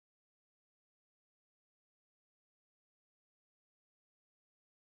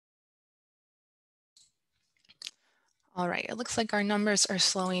All right, it looks like our numbers are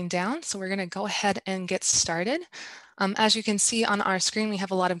slowing down, so we're going to go ahead and get started. As you can see on our screen, we have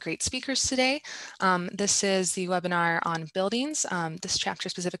a lot of great speakers today. This is the webinar on buildings, this chapter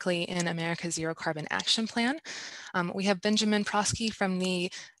specifically in America's Zero Carbon Action Plan. We have Benjamin Prosky from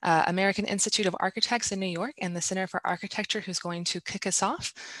the American Institute of Architects in New York and the Center for Architecture, who's going to kick us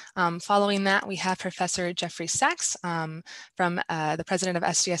off. Following that, we have Professor Jeffrey Sachs from the president of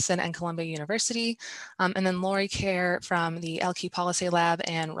SDSN and Columbia University, and then Laurie Kerr from the LQ Policy Lab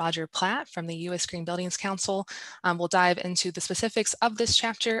and Roger Platt from the US Green Buildings Council. We'll dive into the specifics of this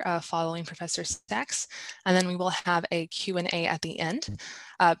chapter following Professor Sachs, and then we will have a Q&A at the end.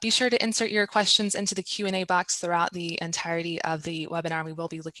 Be sure to insert your questions into the Q&A box throughout the entirety of the webinar. We will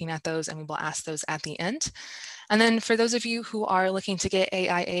be looking at those and we will ask those at the end. And then for those of you who are looking to get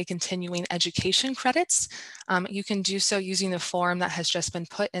AIA continuing education credits, you can do so using the form that has just been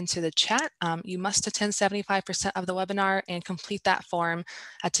put into the chat. You must attend 75% of the webinar and complete that form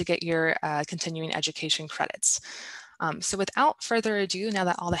to get your continuing education credits. So without further ado, now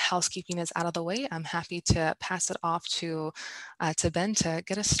that all the housekeeping is out of the way, I'm happy to pass it off to Ben to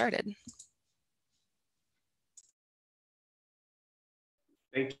get us started.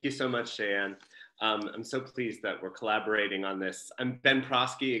 Thank you so much, Cheyenne. I'm so pleased that we're collaborating on this. I'm Ben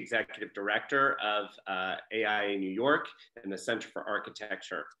Prosky, Executive Director of AIA New York and the Center for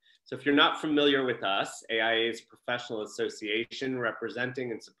Architecture. So if you're not familiar with us, AIA is a professional association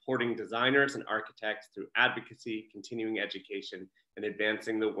representing and supporting designers and architects through advocacy, continuing education, and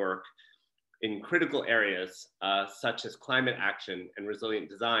advancing the work in critical areas such as climate action and resilient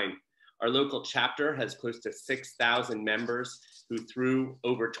design. Our local chapter has close to 6,000 members who, through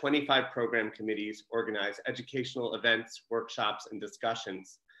over 25 program committees, organize educational events, workshops, and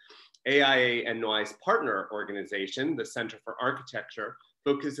discussions. AIA NY's partner organization, the Center for Architecture,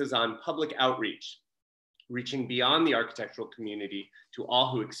 focuses on public outreach, reaching beyond the architectural community to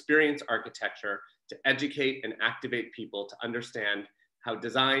all who experience architecture, to educate and activate people to understand how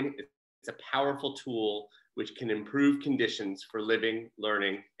design is a powerful tool which can improve conditions for living,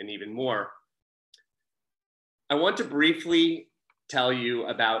 learning, and even more. I want to briefly tell you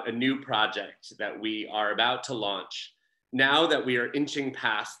about a new project that we are about to launch. Now that we are inching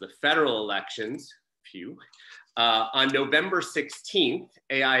past the federal elections, on November 16th,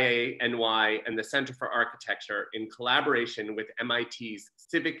 AIA NY and the Center for Architecture, in collaboration with MIT's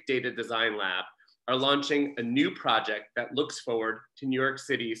Civic Data Design Lab, are launching a new project that looks forward to New York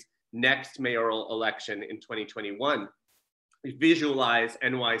City's next mayoral election in 2021. Visualize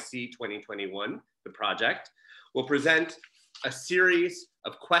NYC 2021, the project, will present a series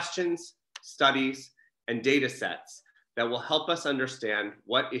of questions, studies, and data sets that will help us understand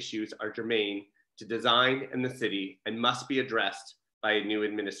what issues are germane to design in the city and must be addressed by a new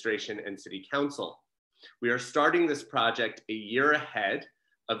administration and city council. We are starting this project a year ahead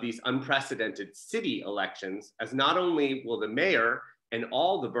of these unprecedented city elections, as not only will the mayor and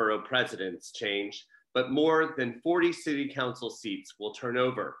all the borough presidents change, but more than 40 city council seats will turn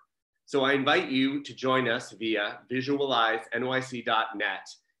over. So I invite you to join us via visualizenyc.net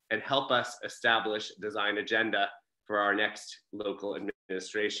and help us establish a design agenda for our next local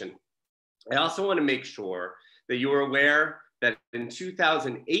administration. I also want to make sure that you are aware that in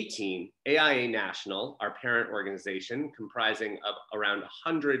 2018, AIA National, our parent organization comprising of around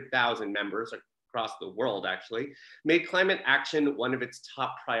 100,000 members across the world actually, made climate action one of its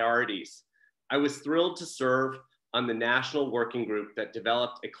top priorities. I was thrilled to serve on the national working group that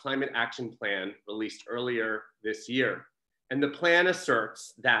developed a climate action plan released earlier this year. And the plan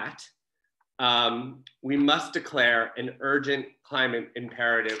asserts that we must declare an urgent climate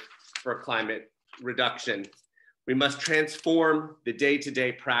imperative for climate reduction. We must transform the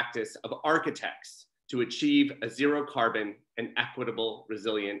day-to-day practice of architects to achieve a zero carbon and equitable,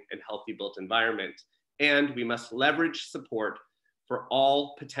 resilient, and healthy built environment. And we must leverage support for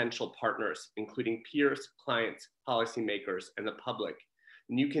all potential partners, including peers, clients, policymakers, and the public.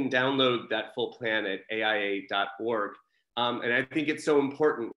 And you can download that full plan at aia.org. And I think it's so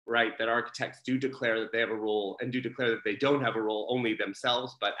important, right, that architects do declare that they have a role and do declare that they don't have a role only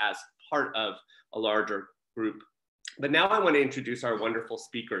themselves, but as part of a larger group. But now I want to introduce our wonderful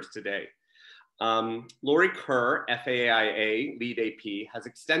speakers today. Laurie Kerr, FAIA lead AP, has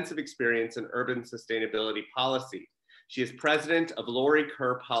extensive experience in urban sustainability policy. She is president of Laurie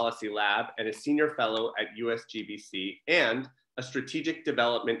Kerr Policy Lab and a senior fellow at USGBC and a strategic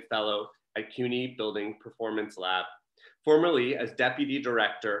development fellow at CUNY Building Performance Lab. Formerly as deputy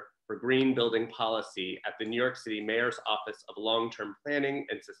director for green building policy at the New York City Mayor's Office of Long-Term Planning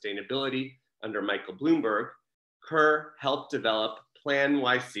and Sustainability under Michael Bloomberg, Kerr helped develop Plan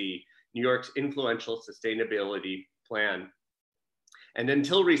YC, New York's influential sustainability plan. And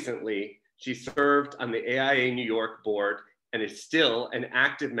until recently, she served on the AIA New York board and is still an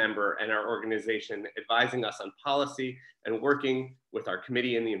active member in our organization, advising us on policy and working with our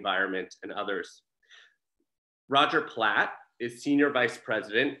Committee on the Environment and others. Roger Platt is Senior Vice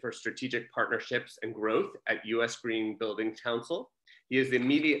President for Strategic Partnerships and Growth at US Green Building Council. He is the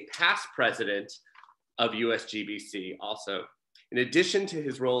immediate past president of USGBC also. In addition to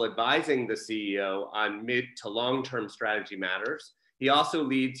his role advising the CEO on mid to long-term strategy matters, he also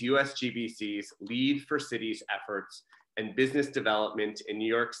leads USGBC's Lead for Cities efforts and business development in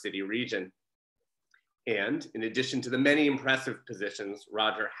New York City region. And in addition to the many impressive positions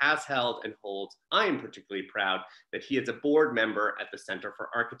Roger has held and holds, I am particularly proud that he is a board member at the Center for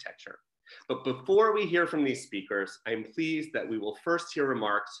Architecture. But before we hear from these speakers, I am pleased that we will first hear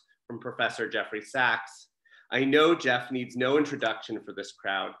remarks from Professor Jeffrey Sachs. I know Jeff needs no introduction for this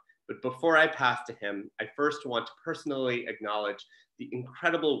crowd, but before I pass to him, I first want to personally acknowledge the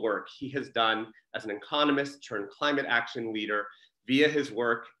incredible work he has done as an economist turned climate action leader via his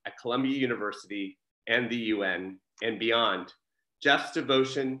work at Columbia University and the UN and beyond. Jeff's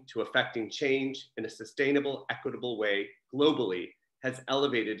devotion to effecting change in a sustainable, equitable way globally has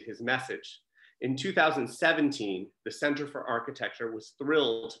elevated his message. In 2017, the Center for Architecture was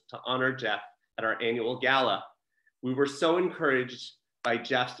thrilled to honor Jeff at our annual gala. We were so encouraged by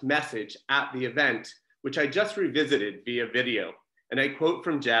Jeff's message at the event, which I just revisited via video. And I quote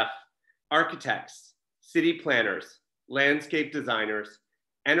from Jeff: "Architects, city planners, landscape designers,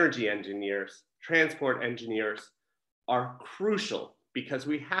 energy engineers, transport engineers are crucial because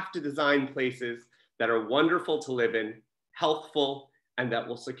we have to design places that are wonderful to live in, healthful, and that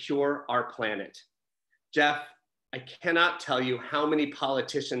will secure our planet." Jeff, I cannot tell you how many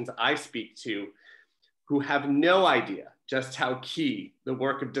politicians I speak to who have no idea just how key the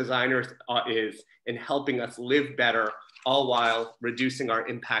work of designers is in helping us live better, all while reducing our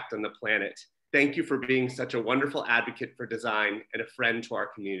impact on the planet. Thank you for being such a wonderful advocate for design and a friend to our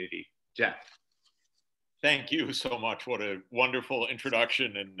community. Jeff. Thank you so much. What a wonderful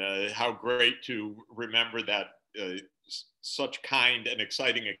introduction, and how great to remember that such kind and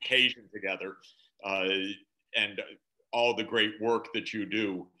exciting occasion together, and all the great work that you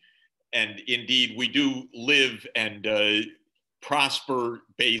do. And indeed, we do live and prosper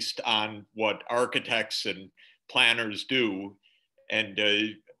based on what architects and planners do. And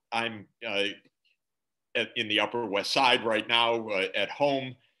I'm in the Upper West Side right now at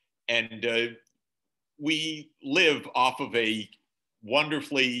home, and we live off of a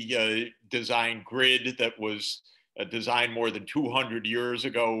wonderfully designed grid that was designed more than 200 years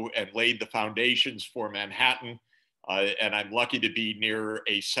ago and laid the foundations for Manhattan. And I'm lucky to be near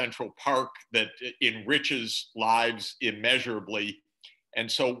a central park that enriches lives immeasurably.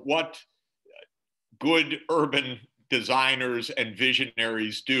 And so what good urban designers and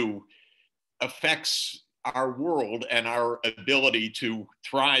visionaries do affects our world and our ability to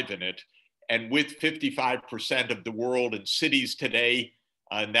thrive in it. And with 55% of the world in cities today,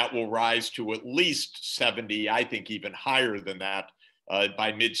 and that will rise to at least 70, I think even higher than that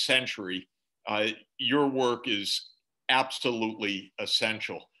by mid-century, your work is absolutely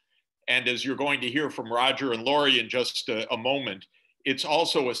essential. And as you're going to hear from Roger and Laurie in just a moment, it's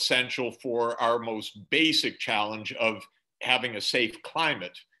also essential for our most basic challenge of having a safe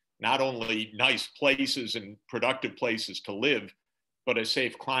climate, not only nice places and productive places to live, but a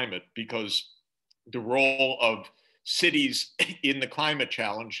safe climate, because the role of cities in the climate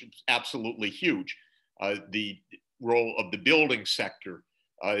challenge is absolutely huge. The role of the building sector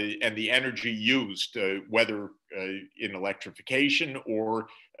and the energy used, whether in electrification or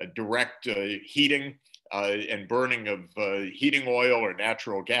direct heating and burning of heating oil or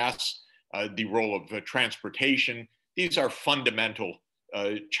natural gas, the role of transportation. These are fundamental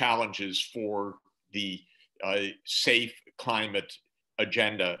challenges for the safe climate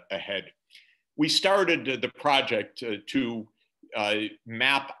agenda ahead. We started the project to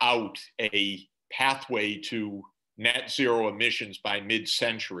map out a pathway to net zero emissions by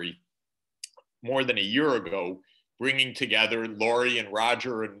mid-century more than a year ago, bringing together Laurie and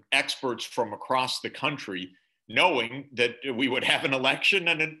Roger and experts from across the country, knowing that we would have an election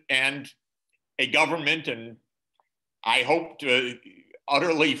and a government, and I hoped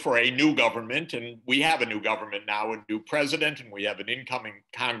utterly for a new government, and we have a new government now, a new president, and we have an incoming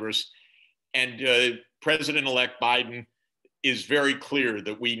Congress. And President-elect Biden is very clear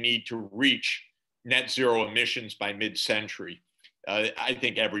that we need to reach net zero emissions by mid-century. I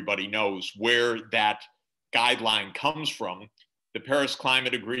think everybody knows where that guideline comes from. The Paris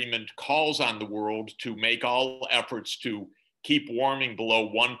Climate Agreement calls on the world to make all efforts to keep warming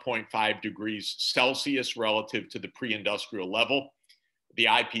below 1.5 degrees Celsius relative to the pre-industrial level. The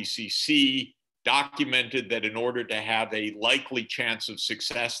IPCC documented that in order to have a likely chance of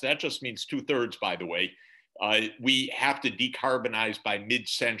success, that just means 2/3, by the way, we have to decarbonize by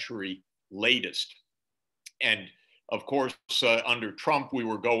mid-century latest. And of course, under Trump, we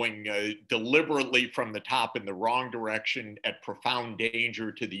were going deliberately from the top in the wrong direction at profound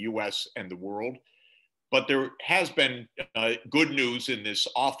danger to the US and the world. But there has been good news in this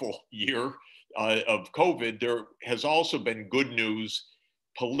awful year of COVID. There has also been good news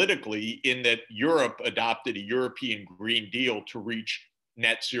politically in that Europe adopted a European Green Deal to reach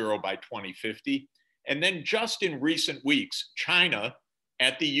net zero by 2050. And then just in recent weeks, China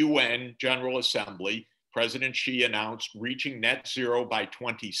at the UN General Assembly, President Xi announced reaching net zero by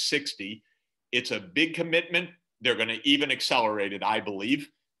 2060. It's a big commitment. They're going to even accelerate it, I believe,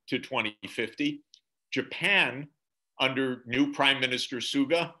 to 2050. Japan, under new Prime Minister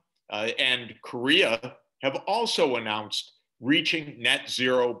Suga, and Korea have also announced reaching net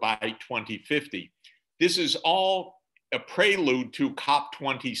zero by 2050. This is all a prelude to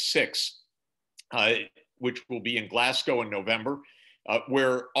COP26, which will be in Glasgow in November,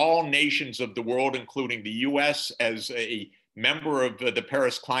 where all nations of the world, including the US as a member of the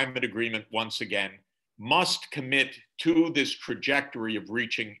Paris Climate Agreement once again, must commit to this trajectory of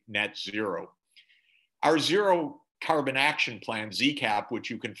reaching net zero. Our Zero Carbon Action Plan, ZCAP, which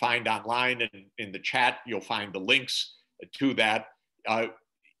you can find online and in the chat, you'll find the links to that,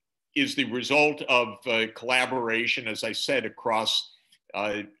 is the result of collaboration, as I said, across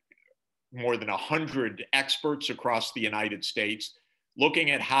more than 100 experts across the United States,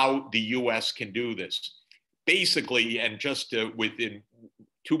 looking at how the US can do this. Basically, and just within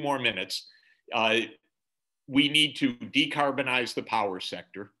 2 more minutes, we need to decarbonize the power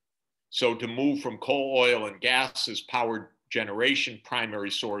sector. So to move from coal, oil, and gas as power generation primary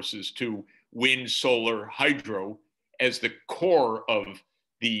sources to wind, solar, hydro as the core of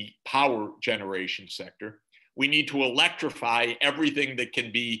the power generation sector. We need to electrify everything that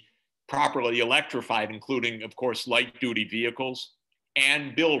can be properly electrified, including, of course, light-duty vehicles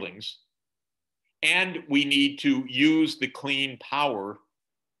and buildings. And we need to use the clean power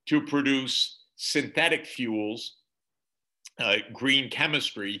to produce synthetic fuels, green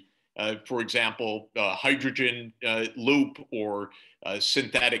chemistry, for example, hydrogen loop or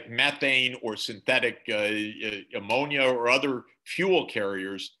synthetic methane or synthetic ammonia or other fuel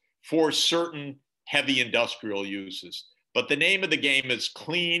carriers for certain heavy industrial uses. But the name of the game is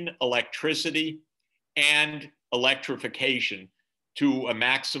clean electricity and electrification to a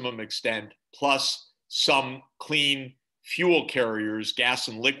maximum extent, plus some clean fuel carriers, gas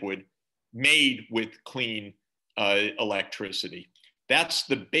and liquid, made with clean electricity. That's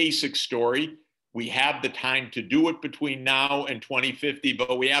the basic story. We have the time to do it between now and 2050,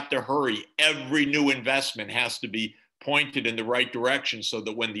 but we have to hurry. Every new investment has to be pointed in the right direction so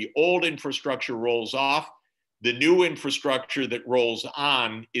that when the old infrastructure rolls off, the new infrastructure that rolls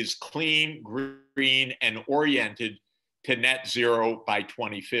on is clean, green, and oriented to net zero by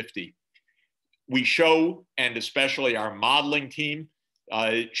 2050. We show, and especially our modeling team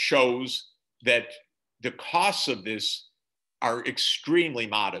shows, that the costs of this are extremely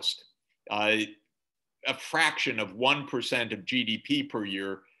modest. A fraction of 1% of GDP per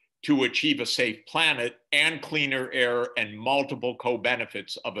year to achieve a safe planet and cleaner air and multiple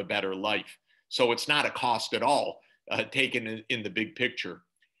co-benefits of a better life. So it's not a cost at all, taken in the big picture.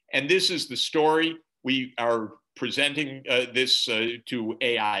 And this is the story. We are presenting this to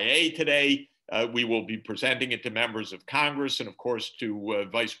AIA today. We will be presenting it to members of Congress and, of course, to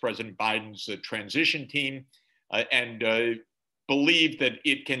Vice President Biden's transition team, and believe that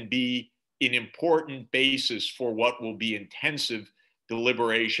it can be an important basis for what will be intensive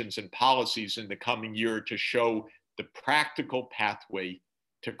deliberations and policies in the coming year to show the practical pathway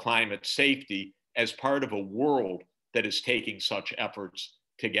to climate safety as part of a world that is taking such efforts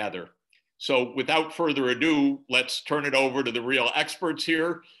together. So without further ado, let's turn it over to the real experts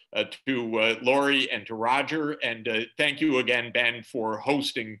here, to Laurie and to Roger. And thank you again, Ben, for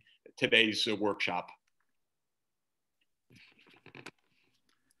hosting today's workshop.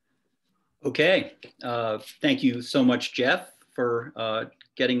 Okay, thank you so much, Jeff, for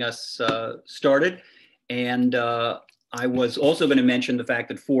getting us started. And I was also going to mention the fact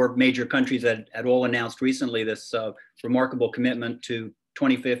that 4 major countries had all announced recently this remarkable commitment to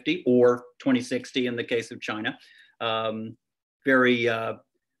 2050 or 2060 in the case of China. Very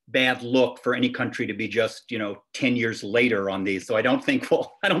bad look for any country to be just 10 years later on these. So I don't think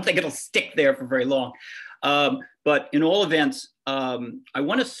it'll stick there for very long. But in all events, I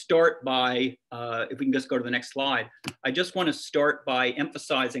want to start by, if we can just go to the next slide, I just want to start by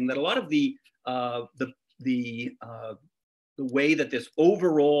emphasizing that a lot of the way that this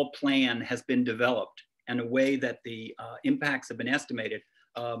overall plan has been developed and the way that the impacts have been estimated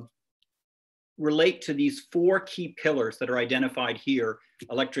relate to these four key pillars that are identified here: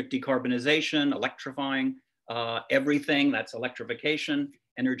 electric decarbonization, electrifying everything, that's electrification,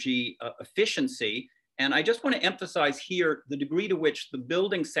 energy efficiency. And I just want to emphasize here the degree to which the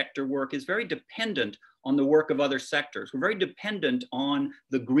building sector work is very dependent on the work of other sectors. We're very dependent on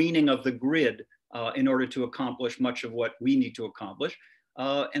the greening of the grid in order to accomplish much of what we need to accomplish.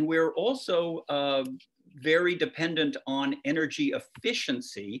 And we're also very dependent on energy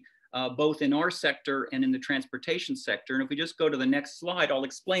efficiency, both in our sector and in the transportation sector. And if we just go to the next slide, I'll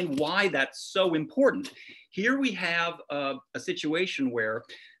explain why that's so important. Here we have a situation where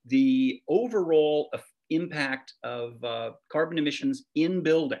the overall impact of carbon emissions in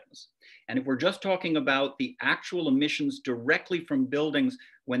buildings, and if we're just talking about the actual emissions directly from buildings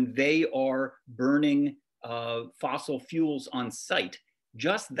when they are burning fossil fuels on site,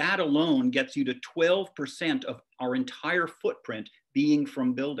 just that alone gets you to 12% of our entire footprint being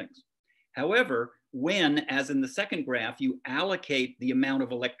from buildings. However, when, as in the second graph, you allocate the amount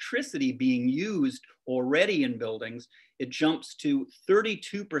of electricity being used already in buildings, it jumps to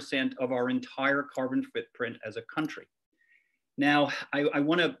 32% of our entire carbon footprint as a country. Now, I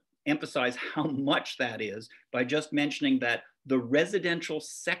want to emphasize how much that is by just mentioning that the residential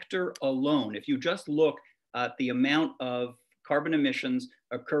sector alone, if you just look at the amount of carbon emissions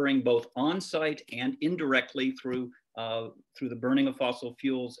occurring both on-site and indirectly through the burning of fossil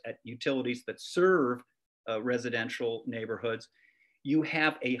fuels at utilities that serve residential neighborhoods, you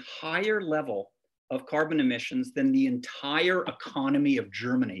have a higher level of carbon emissions than the entire economy of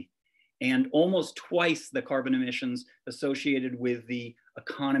Germany, and almost twice the carbon emissions associated with the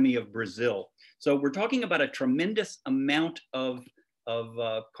economy of Brazil. So we're talking about a tremendous amount of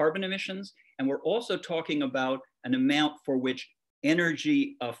carbon emissions, and we're also talking about an amount for which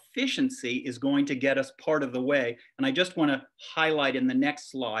energy efficiency is going to get us part of the way. And I just want to highlight in the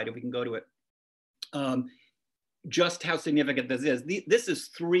next slide, if we can go to it, just how significant this is. This is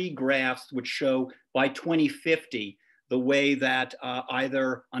three graphs which show by 2050 the way that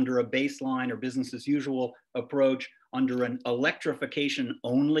either under a baseline or business as usual approach, under an electrification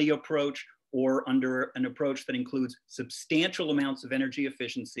only approach, or under an approach that includes substantial amounts of energy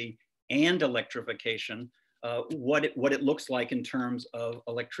efficiency and electrification, what it looks like in terms of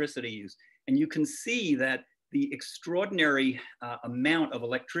electricity use. And you can see that the extraordinary amount of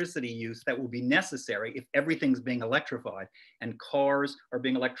electricity use that will be necessary if everything's being electrified, and cars are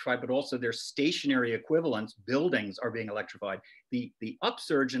being electrified, but also their stationary equivalents, buildings, are being electrified. The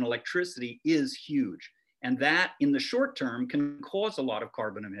upsurge in electricity is huge. And that in the short term can cause a lot of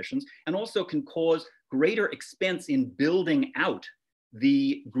carbon emissions, and also can cause greater expense in building out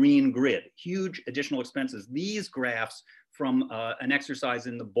the green grid, huge additional expenses. These graphs from an exercise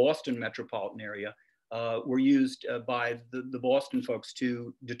in the Boston metropolitan area were used by the Boston folks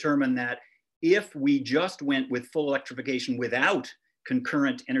to determine that if we just went with full electrification without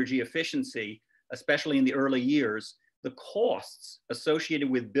concurrent energy efficiency, especially in the early years, the costs associated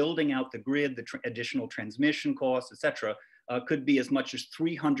with building out the grid, the additional transmission costs, et cetera, could be as much as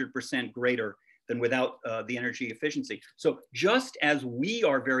 300% greater than without the energy efficiency. So just as we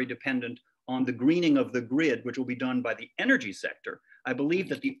are very dependent on the greening of the grid, which will be done by the energy sector, I believe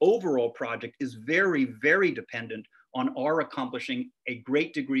that the overall project is very, very dependent on our accomplishing a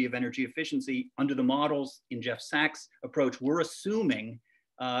great degree of energy efficiency. Under the models in Jeff Sachs' approach, we're assuming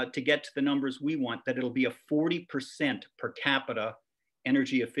to get to the numbers we want, that it'll be a 40% per capita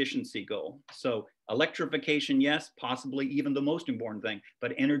energy efficiency goal. So electrification, yes, possibly even the most important thing,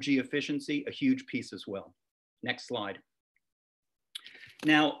 but energy efficiency, a huge piece as well. Next slide.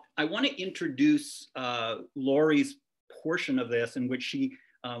 Now, I want to introduce Laurie's portion of this, in which she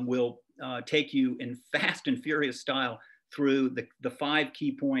will take you in fast and furious style through the 5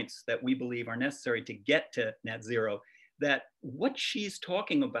 key points that we believe are necessary to get to net zero. That what she's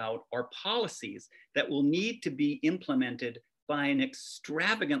talking about are policies that will need to be implemented by an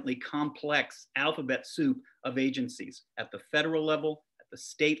extravagantly complex alphabet soup of agencies at the federal level, at the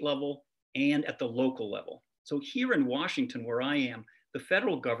state level, and at the local level. So here in Washington, where I am, the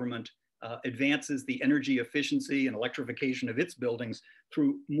federal government advances the energy efficiency and electrification of its buildings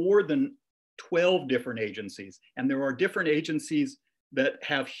through more than 12 different agencies. And there are different agencies that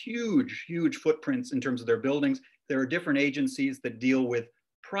have huge, huge footprints in terms of their buildings. There are different agencies that deal with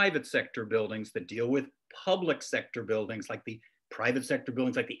private sector buildings, that deal with public sector buildings, like the private sector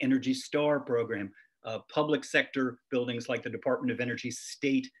buildings, like the Energy Star program. public sector buildings like the Department of Energy's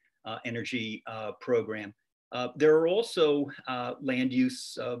state energy program. There are also land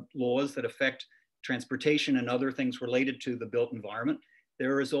use laws that affect transportation and other things related to the built environment.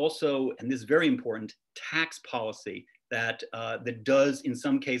 There is also, and this is very important, tax policy that, that does in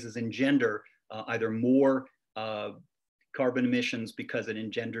some cases engender either more carbon emissions because it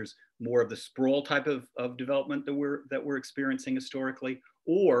engenders more of the sprawl type of development that we're experiencing historically,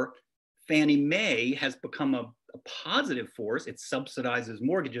 or Fannie Mae has become a positive force. It subsidizes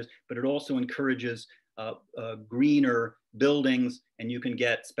mortgages, but it also encourages greener buildings, and you can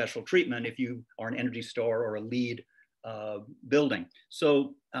get special treatment if you are an Energy Star or a LEED building.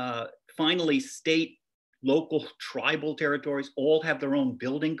 So finally, state, local, tribal territories all have their own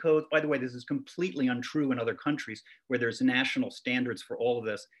building codes. By the way, this is completely untrue in other countries where there's national standards for all of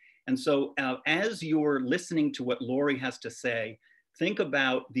this. And so as you're listening to what Laurie has to say, think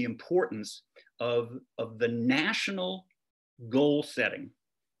about the importance of the national goal setting.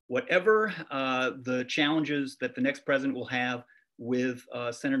 Whatever the challenges that the next president will have with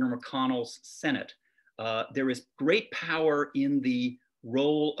Senator McConnell's Senate, there is great power in the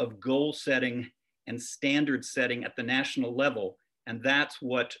role of goal setting and standard setting at the national level. And that's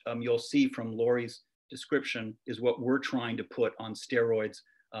what you'll see from Laurie's description is what we're trying to put on steroids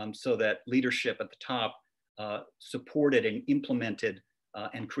so that leadership at the top supported and implemented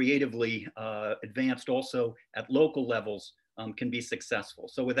and creatively advanced also at local levels can be successful.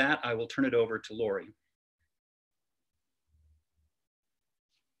 So with that, I will turn it over to Laurie.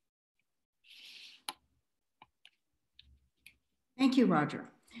 Thank you, Roger.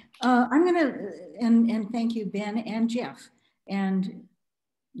 I'm gonna, and thank you, Ben and Jeff. And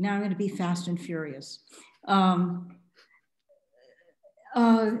now I'm gonna be fast and furious. I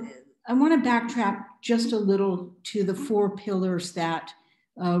wanna backtrack just a little to the 4 pillars that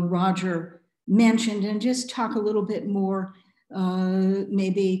Roger mentioned and just talk a little bit more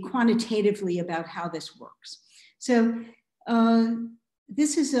maybe quantitatively about how this works. So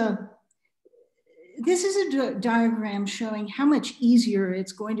this is a diagram showing how much easier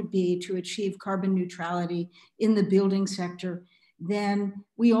it's going to be to achieve carbon neutrality in the building sector than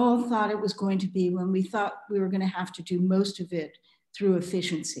we all thought it was going to be when we thought we were going to have to do most of it through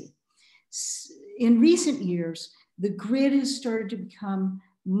efficiency. In recent years, the grid has started to become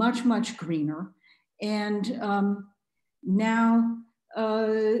much, much greener. And now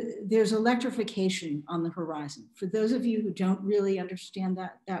there's electrification on the horizon. For those of you who don't really understand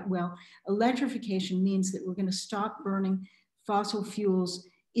that well, electrification means that we're going to stop burning fossil fuels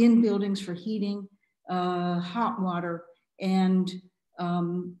in buildings for heating, hot water, and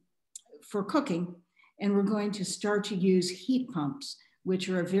for cooking. And we're going to start to use heat pumps, which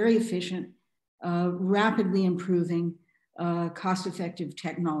are a very efficient, rapidly improving, cost-effective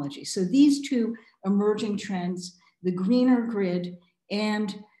technology. So these 2 emerging trends, the greener grid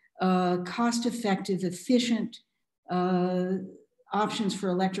and cost-effective, efficient options for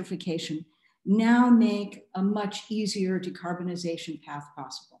electrification now make a much easier decarbonization path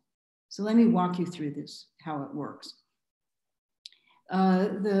possible. So let me walk you through this, how it works.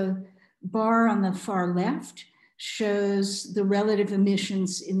 The bar on the far left shows the relative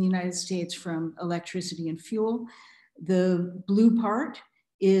emissions in the United States from electricity and fuel. The blue part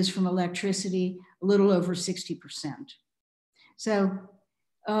is from electricity, a little over 60%. So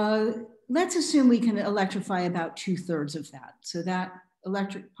let's assume we can electrify about 2/3 of that. So that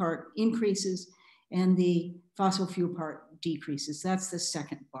electric part increases and the fossil fuel part decreases. That's the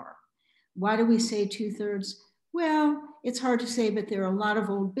second bar. Why do we say 2/3? Well, it's hard to say, but there are a lot of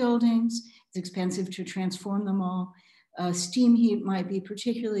old buildings. It's expensive to transform them all. Steam heat might be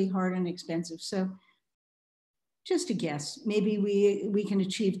particularly hard and expensive. So just a guess, maybe we can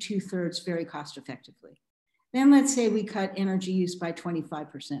achieve 2/3 very cost effectively. Then let's say we cut energy use by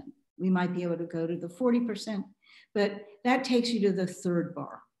 25%. We might be able to go to the 40%, but that takes you to the third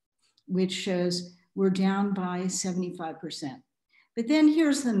bar, which shows we're down by 75%. But then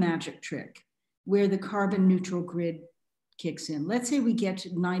here's the magic trick where the carbon neutral grid kicks in. Let's say we get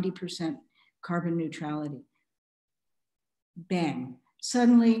to 90% carbon neutrality. Bang,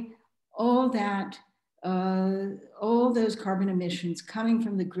 suddenly all those carbon emissions coming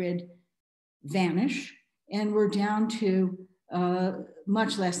from the grid vanish, and we're down to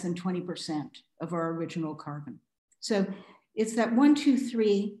much less than 20% of our original carbon. So it's that 1, 2,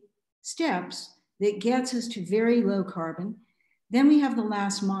 3 steps that gets us to very low carbon. Then we have the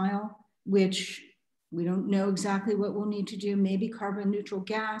last mile, which we don't know exactly what we'll need to do. Maybe carbon neutral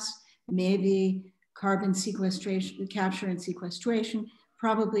gas, maybe carbon sequestration, capture and sequestration,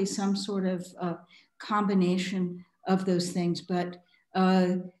 probably some sort of combination of those things. But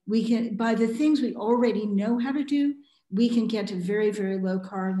we can, by the things we already know how to do, we can get to very, very low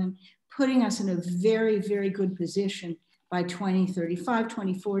carbon, putting us in a very, very good position by 2035,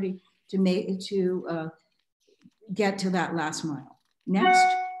 2040 to get to that last mile. Next.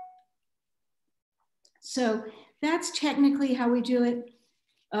 So that's technically how we do it.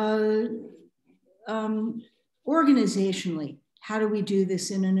 Organizationally, how do we do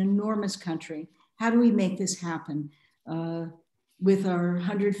this in an enormous country? How do we make this happen with our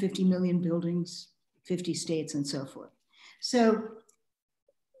 150 million buildings, 50 states, and so forth? So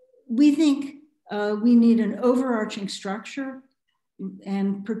we think we need an overarching structure,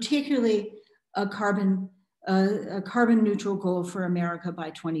 and particularly a carbon neutral goal for America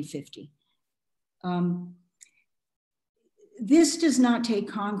by 2050. This does not take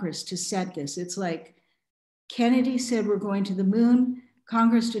Congress to set this. It's like Kennedy said, we're going to the moon.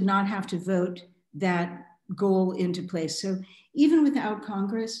 Congress did not have to vote that goal into place. So even without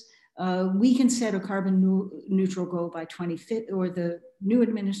Congress, we can set a carbon neutral goal by 2050, or the new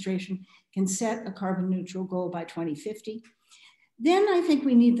administration can set a carbon neutral goal by 2050. Then I think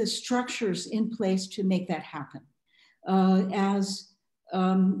we need the structures in place to make that happen. As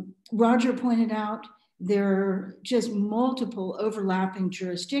Roger pointed out, there are just multiple overlapping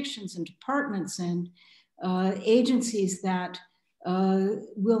jurisdictions and departments and agencies that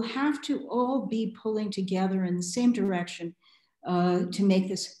will have to all be pulling together in the same direction to make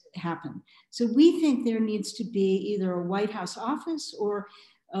this happen. So we think there needs to be either a White House office, or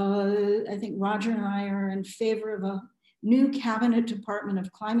I think Roger and I are in favor of a new Cabinet Department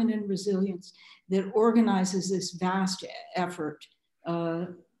of Climate and Resilience that organizes this vast effort,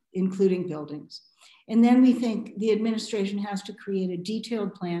 including buildings. And then we think the administration has to create a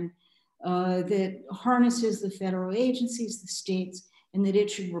detailed plan that harnesses the federal agencies, the states, and that it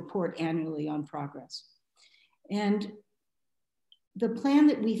should report annually on progress. And the plan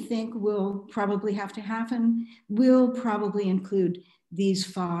that we think will probably have to happen will probably include these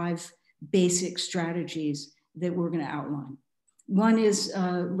 5 basic strategies that we're going to outline. One is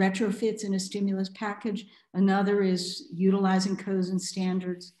retrofits in a stimulus package. Another is utilizing codes and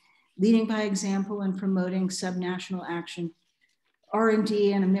standards, leading by example and promoting subnational action,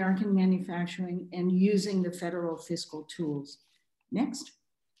 R&D and American manufacturing, and using the federal fiscal tools. Next.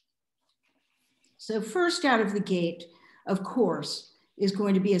 So first out of the gate, of course, is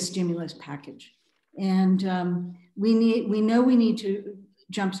going to be a stimulus package. And we know we need to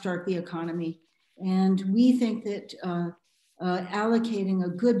jumpstart the economy. And we think that allocating a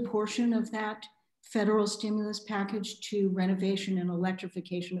good portion of that federal stimulus package to renovation and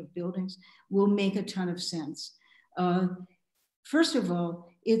electrification of buildings will make a ton of sense. First of all,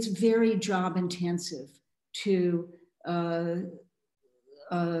 it's very job intensive to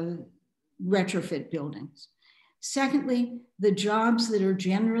retrofit buildings. Secondly, the jobs that are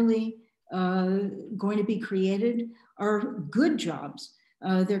generally going to be created are good jobs.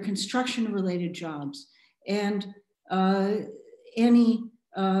 They're construction related jobs. And any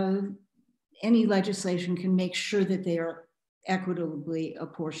legislation can make sure that they are equitably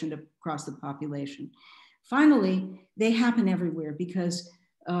apportioned across the population. Finally, they happen everywhere because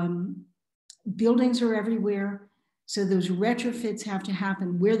buildings are everywhere. So those retrofits have to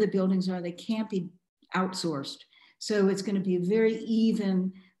happen where the buildings are. They can't be outsourced. So it's going to be a very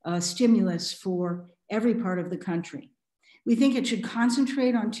even stimulus for every part of the country. We think it should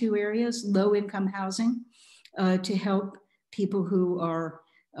concentrate on 2 areas: low income housing to help people who are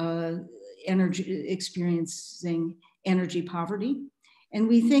experiencing energy poverty. And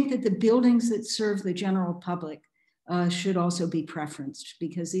we think that the buildings that serve the general public should also be preferenced,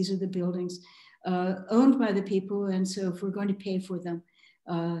 because these are the buildings owned by the people. And so if we're going to pay for them,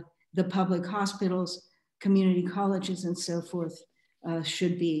 the public hospitals, community colleges, and so forth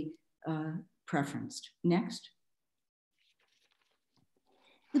should be preferenced. Next.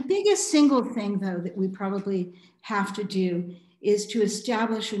 The biggest single thing, though, that we probably have to do is to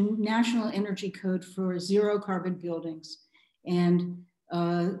establish a national energy code for zero carbon buildings and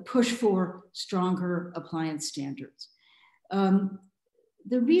push for stronger appliance standards.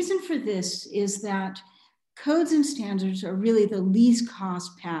 The reason for this is that codes and standards are really the least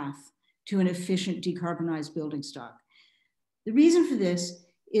cost path to an efficient decarbonized building stock. The reason for this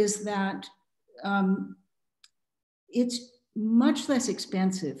is that it's much less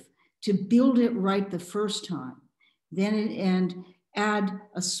expensive to build it right the first time and add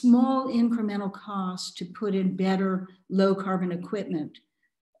a small incremental cost to put in better low carbon equipment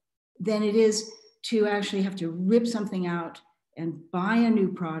than it is to actually have to rip something out and buy a new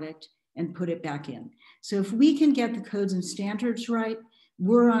product and put it back in. So if we can get the codes and standards right,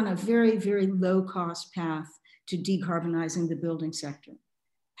 we're on a very, very low cost path to decarbonizing the building sector.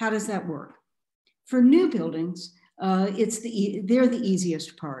 How does that work? For new buildings, they're the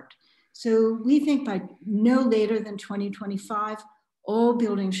easiest part. So we think by no later than 2025, all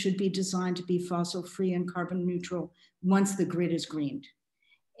buildings should be designed to be fossil-free and carbon neutral once the grid is greened.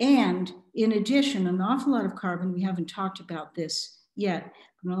 And in addition, an awful lot of carbon, we haven't talked about this yet,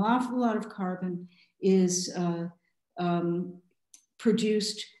 but an awful lot of carbon is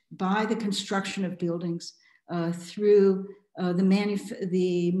produced by the construction of buildings through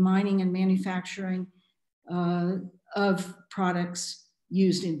the mining and manufacturing of products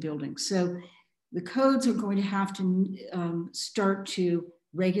used in buildings. So the codes are going to have to start to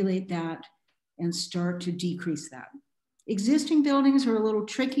regulate that and start to decrease that. Existing buildings are a little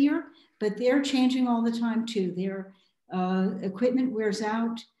trickier, but they're changing all the time too. Their equipment wears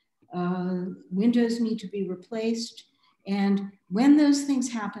out, windows need to be replaced. And when those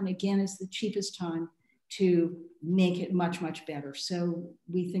things happen, again, is the cheapest time to make it much, much better. So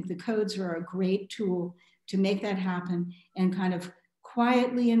we think the codes are a great tool to make that happen and kind of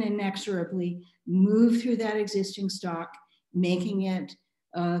quietly and inexorably move through that existing stock, making it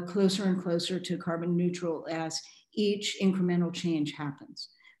closer and closer to carbon neutral as each incremental change happens.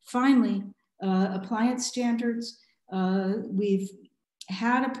 Finally, appliance standards. We've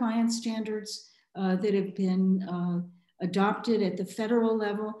had appliance standards that have been adopted at the federal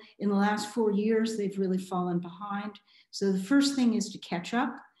level. In the last 4 years, they've really fallen behind. So the first thing is to catch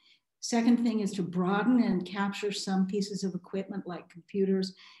up. Second thing is to broaden and capture some pieces of equipment like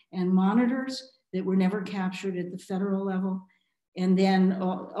computers and monitors that were never captured at the federal level. And then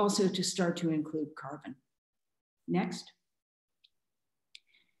also to start to include carbon. Next.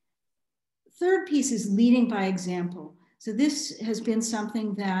 Third piece is leading by example. So this has been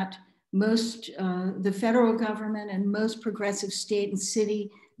something that most, the federal government and most progressive state and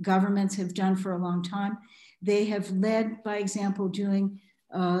city governments have done for a long time. They have led by example, doing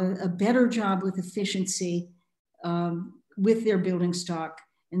a better job with efficiency with their building stock.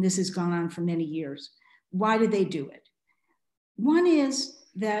 And this has gone on for many years. Why do they do it? One is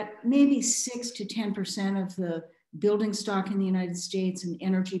that maybe 6 to 10% of the building stock in the United States and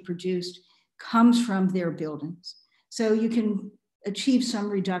energy produced comes from their buildings. So you can achieve some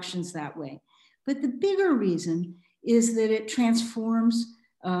reductions that way. But the bigger reason is that it transforms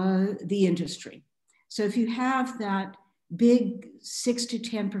the industry. So if you have that big 6 to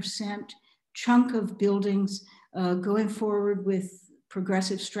 10% chunk of buildings going forward with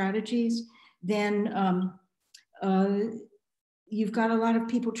progressive strategies, then you've got a lot of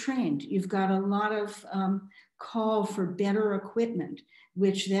people trained. You've got a lot of call for better equipment,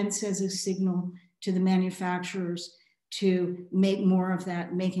 which then sends a signal to the manufacturers to make more of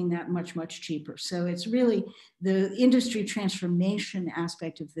that, making that much, much cheaper. So it's really the industry transformation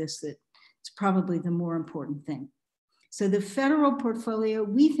aspect of this that's probably the more important thing. So the federal portfolio,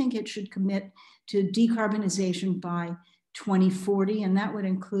 we think it should commit to decarbonization by 2040, and that would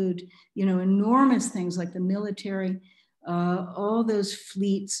include, you know, enormous things like the military, all those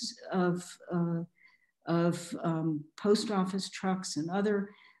fleets of post office trucks and other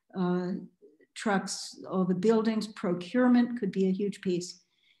trucks, all the buildings. Procurement could be a huge piece.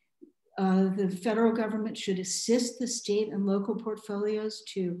 The federal government should assist the state and local portfolios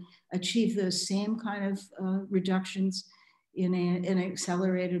to achieve those same kind of reductions in an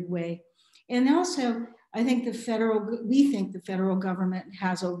accelerated way. And also, I think we think the federal government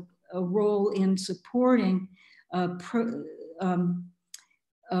has a role in supporting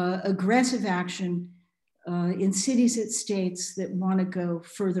aggressive action in cities and states that want to go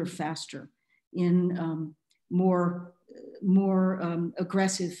further faster in more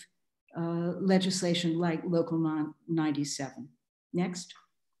aggressive legislation like Local 97. Next.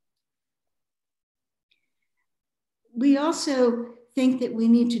 We also think that we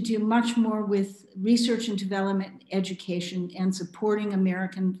need to do much more with research and development, education, and supporting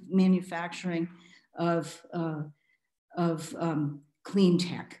American manufacturing of clean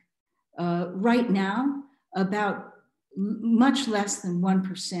tech. Right now, about much less than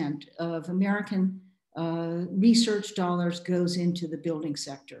 1% of American research dollars goes into the building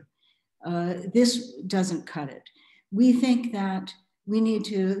sector. This doesn't cut it. We think that we need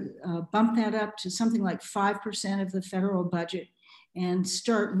to bump that up to something like 5% of the federal budget and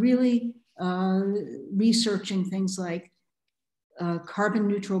start really researching things like carbon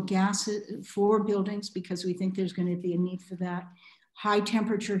neutral gases for buildings, because we think there's going to be a need for that. High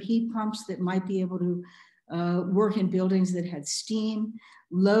temperature heat pumps that might be able to work in buildings that had steam,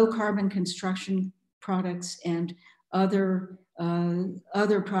 low carbon construction products, and other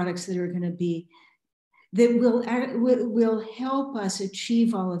products that are going to be, that will help us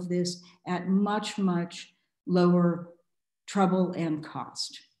achieve all of this at much, much lower trouble and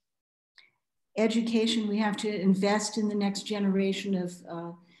cost. Education, we have to invest in the next generation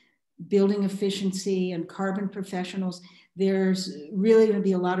of building efficiency and carbon professionals. There's really going to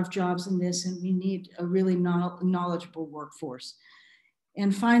be a lot of jobs in this, and we need a really knowledgeable workforce.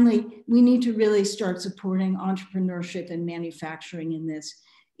 And finally, we need to really start supporting entrepreneurship and manufacturing in this,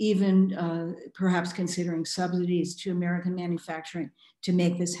 even perhaps considering subsidies to American manufacturing to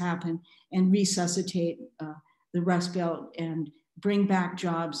make this happen and resuscitate the Rust Belt and bring back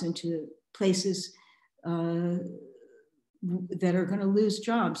jobs into places that are going to lose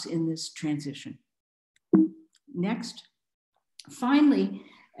jobs in this transition. Next. Finally,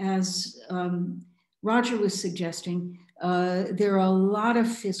 as Roger was suggesting, there are a lot of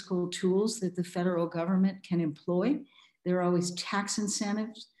fiscal tools that the federal government can employ. There are always tax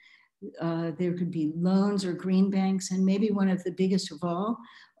incentives. There could be loans or green banks, and maybe one of the biggest of all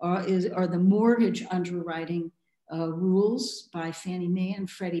are the mortgage underwriting rules by Fannie Mae and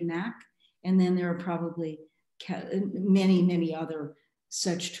Freddie Mac. And then there are probably many, many other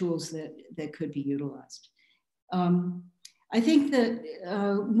such tools that could be utilized. I think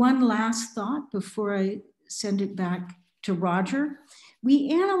that one last thought before I send it back to Roger.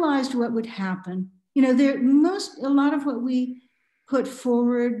 We analyzed what would happen. You know, a lot of what we put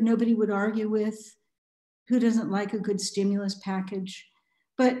forward, nobody would argue with. Who doesn't like a good stimulus package?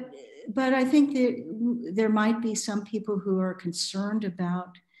 But I think that there might be some people who are concerned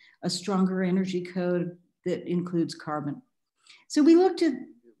about a stronger energy code that includes carbon. So we looked at,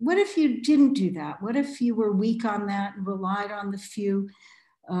 what if you didn't do that? What if you were weak on that and relied on the few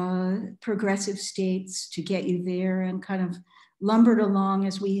progressive states to get you there and kind of lumbered along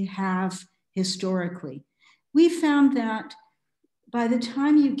as we have historically? We found that by the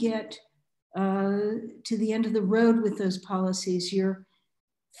time you get to the end of the road with those policies, you're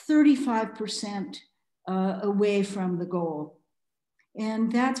 35% away from the goal.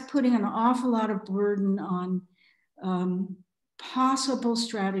 And that's putting an awful lot of burden on possible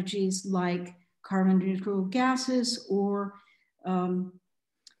strategies like carbon neutral gases or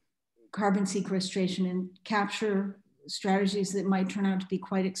carbon sequestration and capture strategies that might turn out to be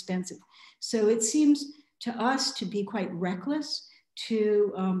quite expensive. So it seems to us to be quite reckless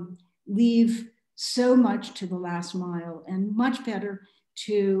to leave so much to the last mile, and much better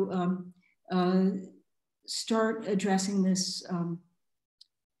to start addressing this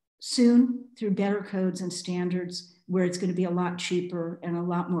soon through better codes and standards where it's going to be a lot cheaper and a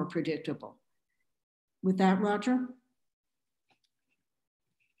lot more predictable. With that, Roger?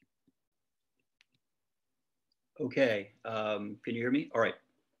 Okay, can you hear me? All right.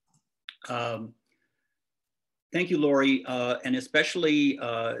 Thank you, Laurie, and especially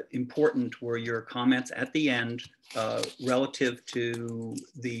important were your comments at the end relative to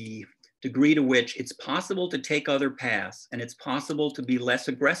the degree to which it's possible to take other paths and it's possible to be less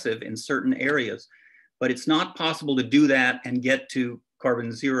aggressive in certain areas, but it's not possible to do that and get to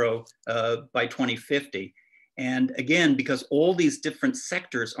carbon zero by 2050. And again, because all these different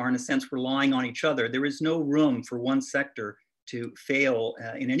sectors are in a sense relying on each other, there is no room for one sector to fail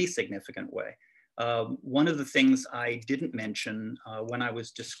in any significant way. One of the things I didn't mention when I was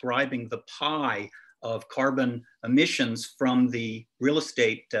describing the pie of carbon emissions from the real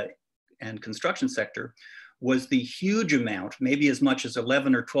estate and construction sector was the huge amount, maybe as much as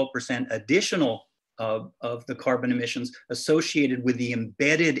 11 or 12% additional of the carbon emissions associated with the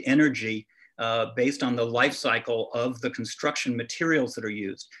embedded energy based on the life cycle of the construction materials that are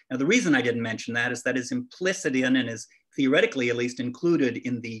used. Now, the reason I didn't mention that is implicit in and is theoretically at least included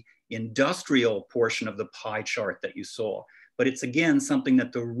in the industrial portion of the pie chart that you saw. But it's again something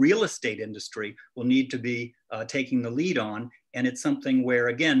that the real estate industry will need to be taking the lead on. And it's something where,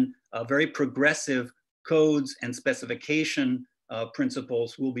 again, very progressive codes and specification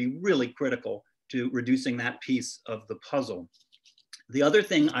principles will be really critical to reducing that piece of the puzzle. The other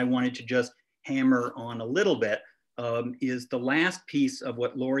thing I wanted to just hammer on a little bit is the last piece of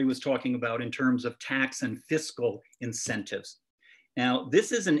what Laurie was talking about in terms of tax and fiscal incentives. Now,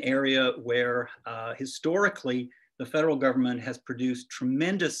 this is an area where historically the federal government has produced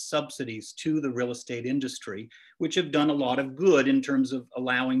tremendous subsidies to the real estate industry, which have done a lot of good in terms of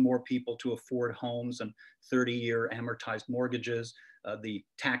allowing more people to afford homes and 30-year amortized mortgages, the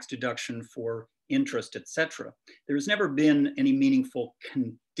tax deduction for interest, et cetera. There's never been any meaningful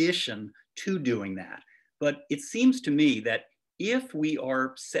condition to doing that. But it seems to me that if we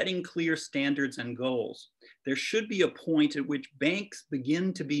are setting clear standards and goals, there should be a point at which banks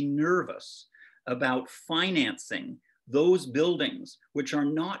begin to be nervous about financing those buildings which are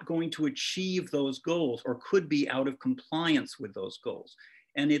not going to achieve those goals or could be out of compliance with those goals.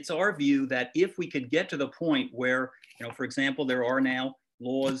 And it's our view that if we could get to the point where, for example, there are now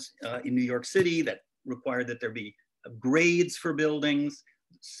laws in New York City that require that there be grades for buildings.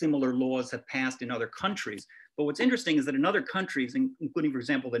 Similar laws have passed in other countries. But what's interesting is that in other countries, including, for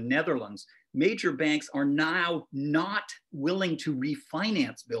example, the Netherlands, major banks are now not willing to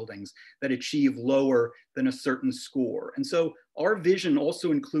refinance buildings that achieve lower than a certain score. And so our vision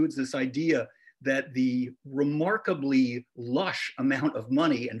also includes this idea that the remarkably lush amount of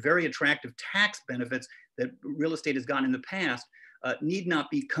money and very attractive tax benefits that real estate has gotten in the past need not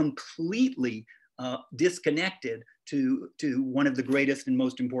be completely disconnected to one of the greatest and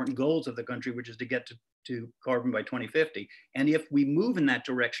most important goals of the country, which is to get to carbon by 2050. And if we move in that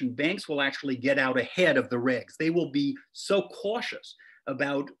direction, banks will actually get out ahead of the regs. They will be so cautious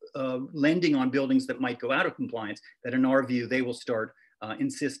about lending on buildings that might go out of compliance that in our view, they will start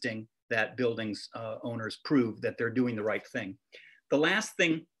insisting that buildings owners prove that they're doing the right thing. The last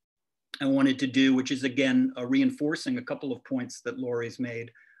thing I wanted to do, which is again, reinforcing a couple of points that Laurie's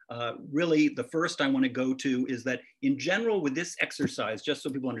made, really the first I want to go to is that in general with this exercise, just so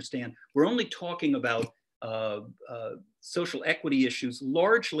people understand, we're only talking about social equity issues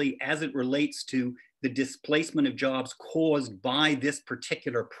largely as it relates to the displacement of jobs caused by this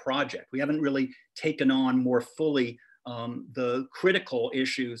particular project. We haven't really taken on more fully the critical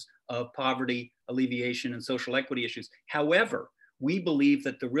issues of poverty alleviation and social equity issues. However, we believe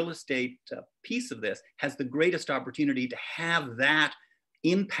that the real estate piece of this has the greatest opportunity to have that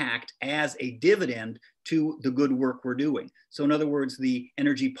impact as a dividend to the good work we're doing. So in other words, the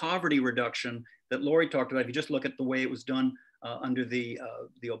energy poverty reduction that Laurie talked about, if you just look at the way it was done under the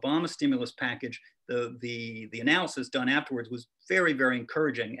Obama stimulus package, the analysis done afterwards was very, very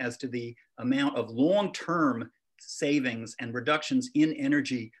encouraging as to the amount of long-term savings and reductions in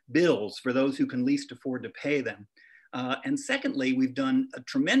energy bills for those who can least afford to pay them. And secondly, we've done a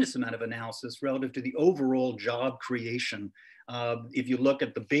tremendous amount of analysis relative to the overall job creation. If you look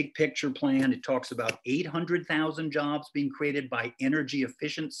at the big picture plan, it talks about 800,000 jobs being created by energy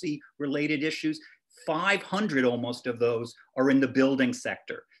efficiency related issues. 500 almost of those are in the building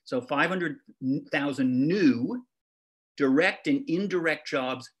sector. So 500,000 new direct and indirect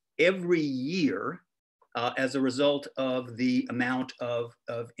jobs every year as a result of the amount of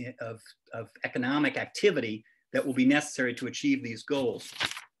economic activity that will be necessary to achieve these goals.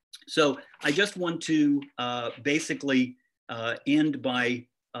 So I just want to basically end by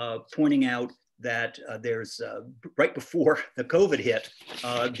pointing out that there's, right before the COVID hit,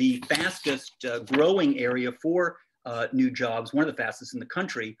 the fastest growing area for new jobs, one of the fastest in the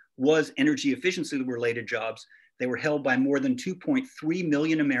country, was energy efficiency related jobs. They were held by more than 2.3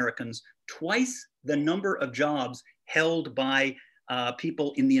 million Americans, twice the number of jobs held by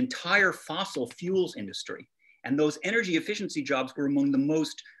people in the entire fossil fuels industry. And those energy efficiency jobs were among the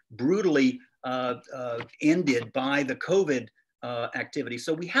most brutally ended by the COVID activity.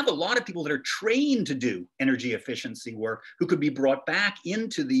 So we have a lot of people that are trained to do energy efficiency work who could be brought back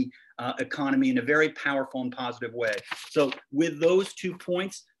into the economy in a very powerful and positive way. So with those 2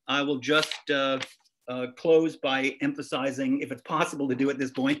 points, I will just close by emphasizing, if it's possible to do at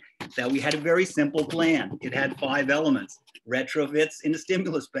this point, that we had a very simple plan. It had 5 elements: retrofits in the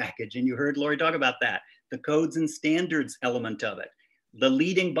stimulus package, and you heard Laurie talk about that, the codes and standards element of it, the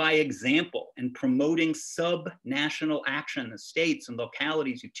leading by example and promoting sub-national action, the states and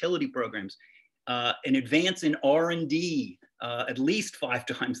localities, utility programs, an advance in R&D, at least 5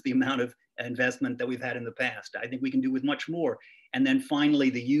 times the amount of investment that we've had in the past. I think we can do with much more. And then finally,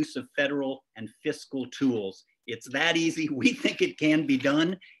 the use of federal and fiscal tools. It's that easy. We think it can be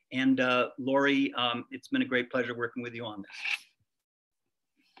done. And Laurie, it's been a great pleasure working with you on this.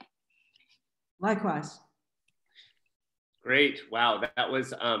 Likewise. Great. Wow, that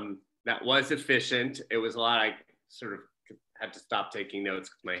was efficient. It was a lot. I sort of had to stop taking notes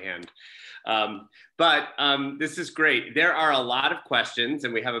with my hand. But this is great. There are a lot of questions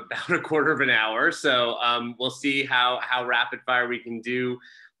and we have about a quarter of an hour. So we'll see how rapid fire we can do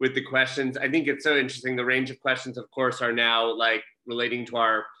with the questions. I think it's so interesting. The range of questions, of course, are now like relating to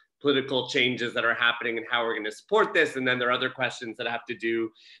our political changes that are happening and how we're going to support this. And then there are other questions that have to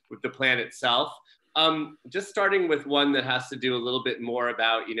do with the plan itself. Just starting with one that has to do a little bit more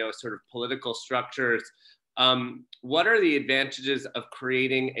about, sort of political structures. What are the advantages of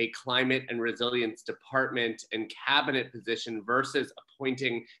creating a climate and resilience department and cabinet position versus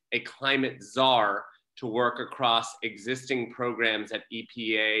appointing a climate czar to work across existing programs at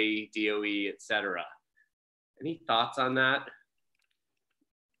EPA, DOE, et cetera? Any thoughts on that?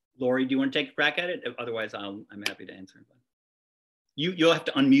 Laurie, do you want to take a crack at it? Otherwise, I'm happy to answer. You'll have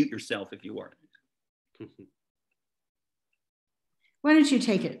to unmute yourself if you are. Why don't you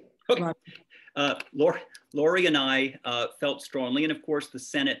take it, okay. Laurie and I felt strongly, and of course the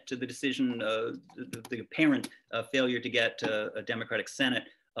Senate, to the decision, the apparent failure to get a Democratic Senate,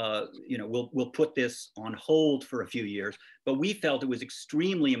 we'll put this on hold for a few years, but we felt it was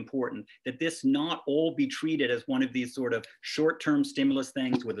extremely important that this not all be treated as one of these sort of short-term stimulus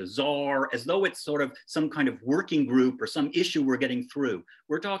things with a czar, as though it's sort of some kind of working group or some issue we're getting through.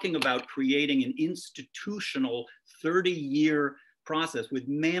 We're talking about creating an institutional 30-year process with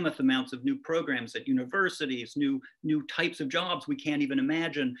mammoth amounts of new programs at universities, new types of jobs we can't even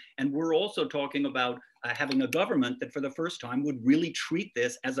imagine. And we're also talking about having a government that for the first time would really treat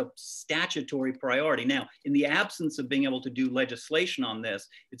this as a statutory priority. Now, in the absence of being able to do legislation on this,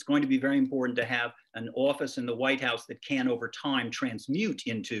 it's going to be very important to have an office in the White House that can over time transmute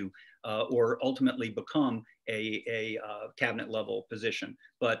into or ultimately become a cabinet level position.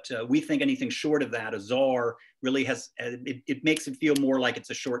 But we think anything short of that, a czar, really has, it makes it feel more like it's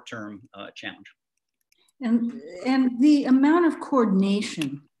a short-term challenge. And the amount of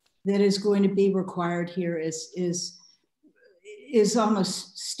coordination that is going to be required here is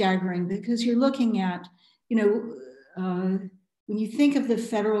almost staggering, because you're looking at, when you think of the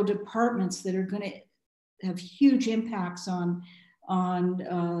federal departments that are going to have huge impacts on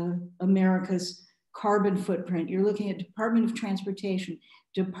America's carbon footprint, you're looking at Department of Transportation,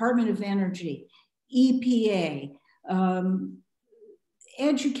 Department of Energy, EPA,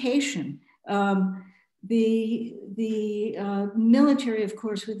 education, the military, of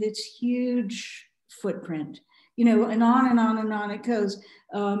course, with its huge footprint, and on and on and on it goes.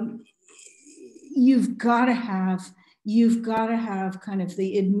 You've got to have kind of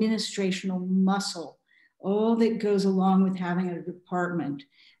the administrational muscle, all that goes along with having a department,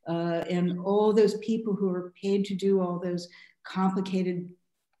 and all those people who are paid to do all those complicated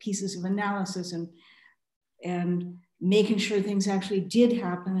pieces of analysis and making sure things actually did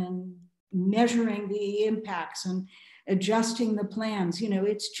happen and measuring the impacts and adjusting the plans.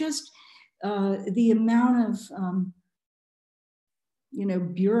 It's just the amount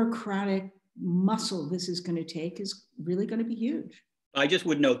of, bureaucratic muscle this is going to take is really going to be huge. I just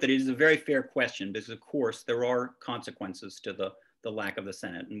would note that it is a very fair question, because of course there are consequences to the lack of the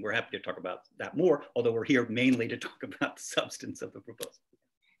Senate, and we're happy to talk about that more, although we're here mainly to talk about the substance of the proposal.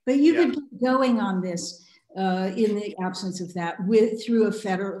 But you could get going on this in the absence of that through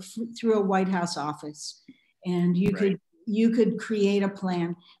a White House office, and you could create a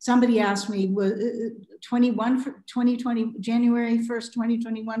plan. Somebody asked me, was 21 for 2020, January 1st,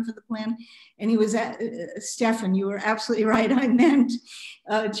 2021 for the plan, and he was Stefan, you were absolutely right. I meant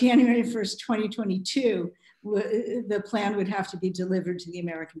January 1st, 2022. The plan would have to be delivered to the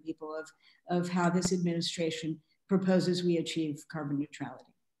American people of how this administration proposes we achieve carbon neutrality.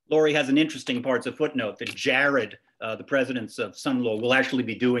 Laurie has an interesting part, a footnote, that Jared, the president's son-in-law, will actually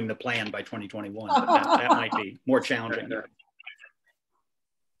be doing the plan by 2021. But that might be more challenging.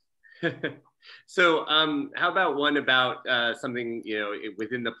 So how about one about something,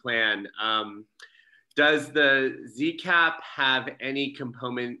 within the plan? Does the ZCAP have any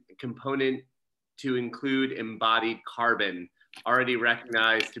component to include embodied carbon, already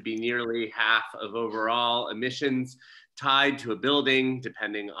recognized to be nearly half of overall emissions, tied to a building,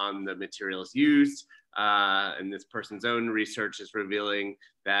 depending on the materials used? And this person's own research is revealing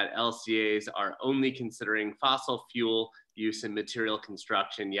that LCAs are only considering fossil fuel use in material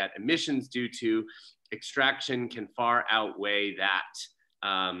construction, yet emissions due to extraction can far outweigh that.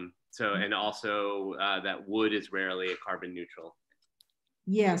 And also that wood is rarely a carbon neutral.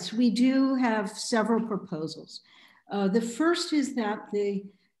 Yes, we do have several proposals. The first is that the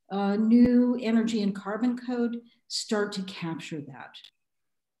new energy and carbon code start to capture that.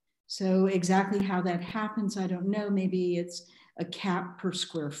 So exactly how that happens, I don't know. Maybe it's a cap per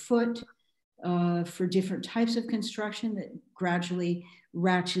square foot for different types of construction that gradually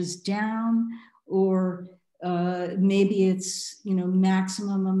ratchets down, or maybe it's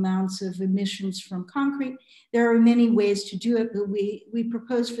maximum amounts of emissions from concrete. There are many ways to do it, but we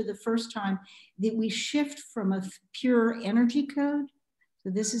propose for the first time that we shift from a pure energy code, so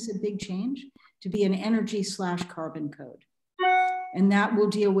this is a big change, to be an energy/carbon code. And that will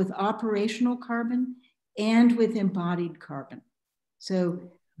deal with operational carbon and with embodied carbon. So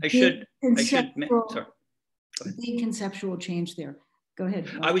big conceptual change there. Go ahead.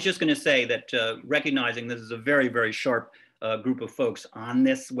 I was just going to say that recognizing this is a very, very sharp group of folks on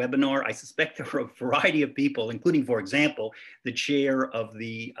this webinar, I suspect there are a variety of people, including, for example, the chair of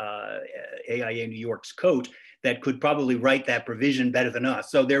the AIA New York's COAT, that could probably write that provision better than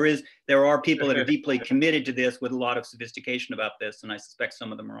us. So there are people that are deeply committed to this with a lot of sophistication about this, and I suspect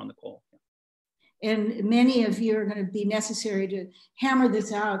some of them are on the call. And many of you are going to be necessary to hammer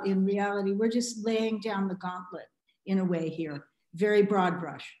this out. In reality, we're just laying down the gauntlet in a way here, very broad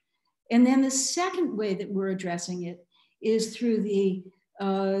brush. And then the second way that we're addressing it is through the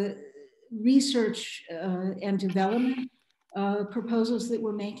research and development proposals that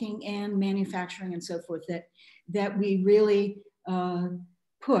we're making, and manufacturing and so forth, that we really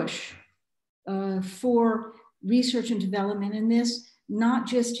push for research and development in this, not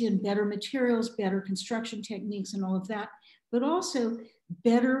just in better materials, better construction techniques and all of that, but also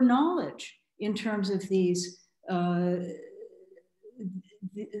better knowledge in terms of these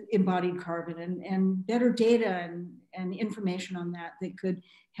embodied carbon, and better data and information on that could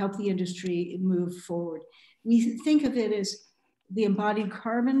help the industry move forward. We think of it as the embodied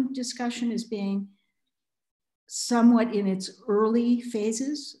carbon discussion as being somewhat in its early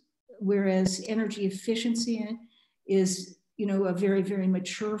phases, whereas energy efficiency is, you know, a very, very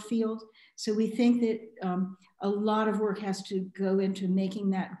mature field. So we think that a lot of work has to go into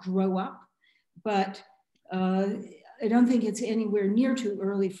making that grow up, but I don't think it's anywhere near too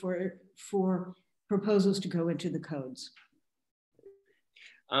early for proposals to go into the codes.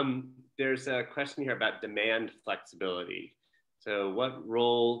 There's a question here about demand flexibility. So what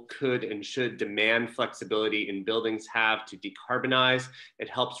role could and should demand flexibility in buildings have to decarbonize? It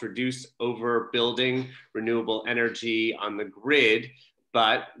helps reduce overbuilding renewable energy on the grid,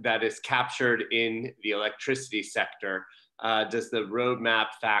 but that is captured in the electricity sector. Does the roadmap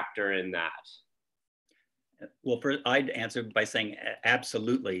factor in that? Well, I'd answer by saying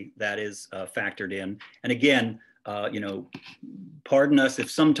absolutely, that is factored in. And again, you know, pardon us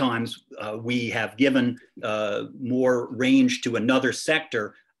if sometimes we have given more range to another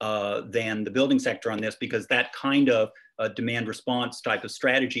sector than the building sector on this, because that kind of demand response type of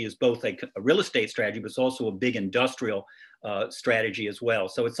strategy is both a real estate strategy, but it's also a big industrial strategy as well.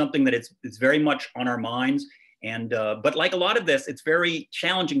 So it's something that it's very much on our minds. And, but like a lot of this, it's very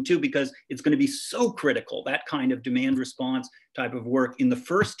challenging too, because it's going to be so critical, that kind of demand response type of work in the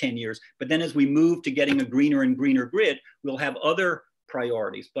first 10 years. But then as we move to getting a greener and greener grid, we'll have other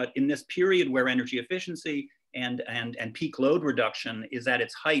priorities. But in this period where energy efficiency and peak load reduction is at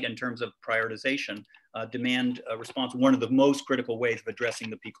its height in terms of prioritization, demand response, one of the most critical ways of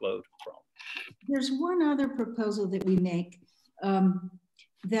addressing the peak load problem. There's one other proposal that we make,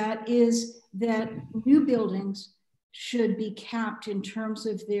 that is that new buildings should be capped in terms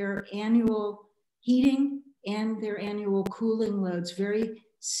of their annual heating and their annual cooling loads, very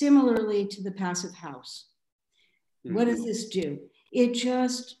similarly to the passive house. Mm-hmm. What does this do? It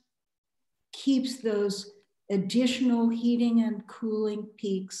just keeps those additional heating and cooling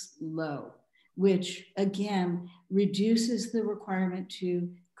peaks low, which again reduces the requirement to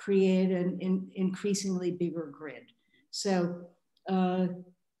create an increasingly bigger grid. So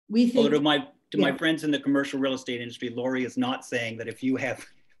we think— to my friends in the commercial real estate industry, Laurie is not saying that if you have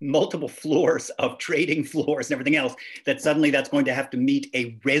multiple floors of trading floors and everything else, that suddenly that's going to have to meet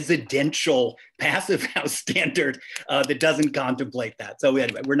a residential passive house standard that doesn't contemplate that. So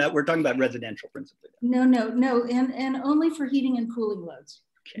anyway, we're talking about residential principally. No, and only for heating and cooling loads,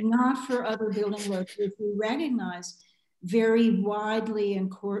 okay. Not for other building loads, which we recognize very widely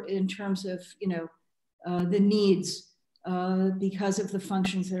in terms of, you know, the needs because of the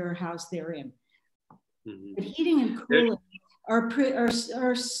functions that are housed therein. Mm-hmm. But heating and cooling are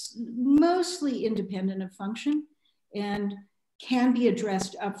mostly independent of function and can be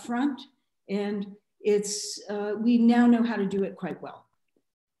addressed upfront. And it's we now know how to do it quite well.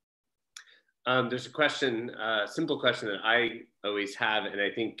 There's a question, simple question that I always have, and I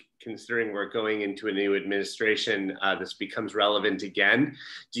think considering we're going into a new administration, this becomes relevant again.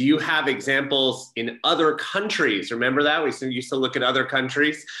 Do you have examples in other countries? Remember that? We used to look at other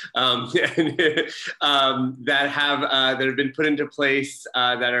countries that have been put into place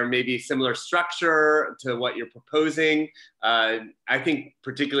that are maybe similar structure to what you're proposing. I think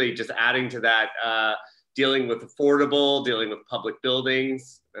particularly just adding to that, dealing with affordable, dealing with public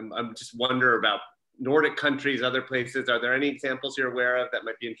buildings. I'm just wonder about Nordic countries, other places. Are there any examples you're aware of that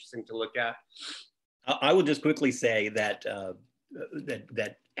might be interesting to look at? I will just quickly say that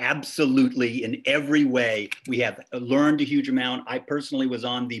that absolutely in every way we have learned a huge amount. I personally was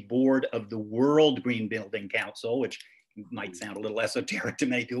on the board of the World Green Building Council, which might sound a little esoteric to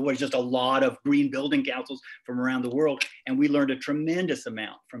many people. It's just a lot of green building councils from around the world. And we learned a tremendous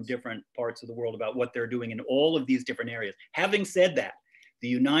amount from different parts of the world about what they're doing in all of these different areas. Having said that, the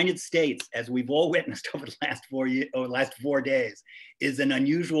United States, as we've all witnessed over the last 4 days, is an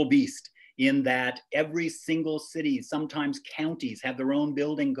unusual beast. in that every single city, sometimes counties, have their own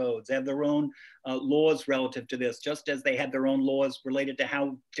building codes, have their own laws relative to this, just as they have their own laws related to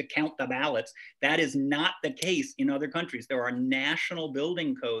how to count the ballots. That is not the case in other countries. There are national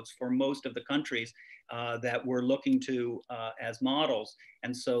building codes for most of the countries that we're looking to as models.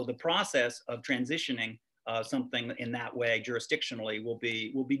 And so the process of transitioning something in that way jurisdictionally will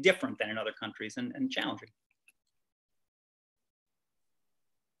be different than in other countries and challenging.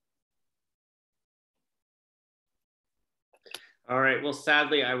 All right, well,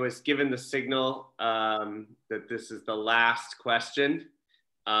 sadly, I was given the signal that this is the last question.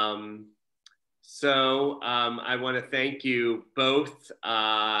 So I want to thank you both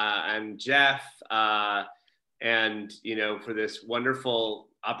and Jeff and, for this wonderful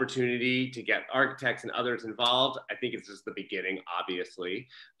opportunity to get architects and others involved. I think it's just the beginning, obviously.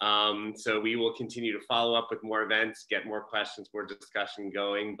 So we will continue to follow up with more events, get more questions, more discussion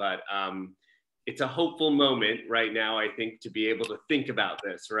going, but it's a hopeful moment right now, I think, to be able to think about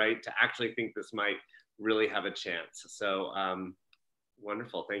this, right? To actually think this might really have a chance. So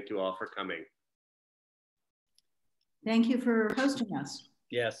wonderful. Thank you all for coming. Thank you for hosting us.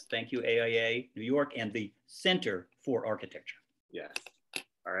 Yes, thank you, AIA New York and the Center for Architecture. Yes.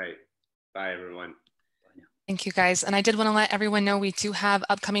 All right. Bye, everyone. Thank you, guys. And I did want to let everyone know we do have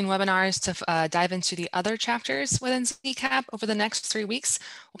upcoming webinars to dive into the other chapters within ZCAP over the next 3 weeks.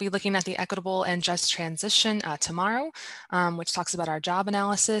 We'll be looking at the equitable and just transition tomorrow, which talks about our job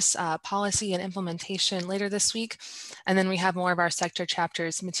analysis, policy and implementation later this week. And then we have more of our sector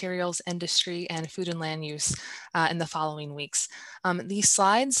chapters, materials, industry, and food and land use in the following weeks. These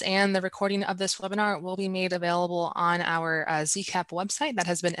slides and the recording of this webinar will be made available on our ZCAP website that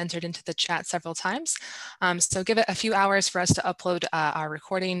has been entered into the chat several times. So give it a few hours for us to upload our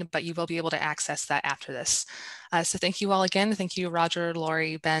recording, but you will be able to access that after this. So thank you all again. Thank you, Roger,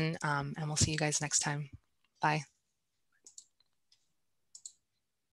 Laurie, Ben, and we'll see you guys next time. Bye.